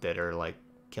 that are like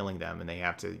killing them, and they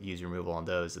have to use removal on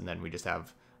those, and then we just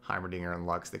have Heimerdinger and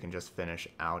Lux that can just finish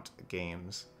out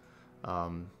games.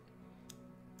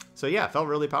 So yeah, it felt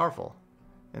really powerful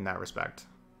in that respect.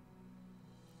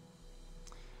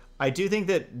 I do think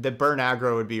that the burn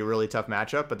aggro would be a really tough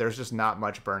matchup, but there's just not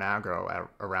much burn aggro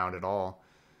around at all.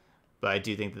 But I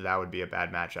do think that would be a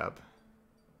bad matchup.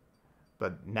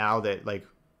 But now that, like,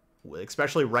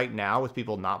 especially right now with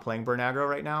people not playing burn aggro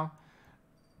right now,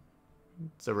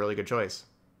 it's a really good choice.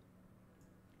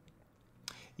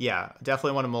 Yeah,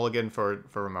 definitely want to mulligan for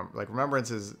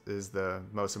Remembrance is the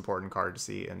most important card to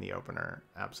see in the opener.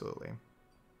 Absolutely.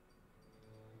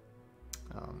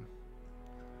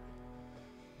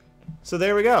 So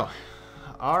there we go.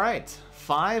 All right,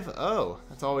 5-0.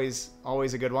 That's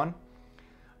always a good one.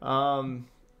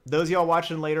 Those of y'all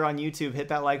watching later on YouTube, hit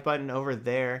that like button over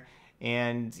there,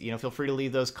 and you know, feel free to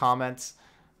leave those comments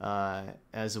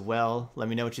as well. Let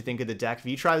me know what you think of the deck. If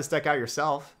you try this deck out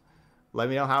yourself, let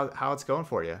me know how it's going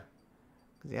for you.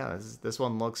 Yeah, this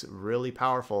one looks really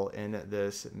powerful in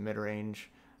this mid-range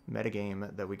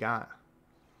metagame that we got.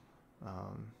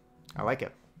 I like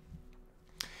it.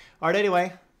 All right,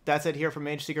 anyway, that's it here from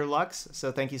Mageseeker Lux.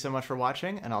 So thank you so much for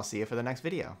watching, and I'll see you for the next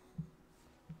video.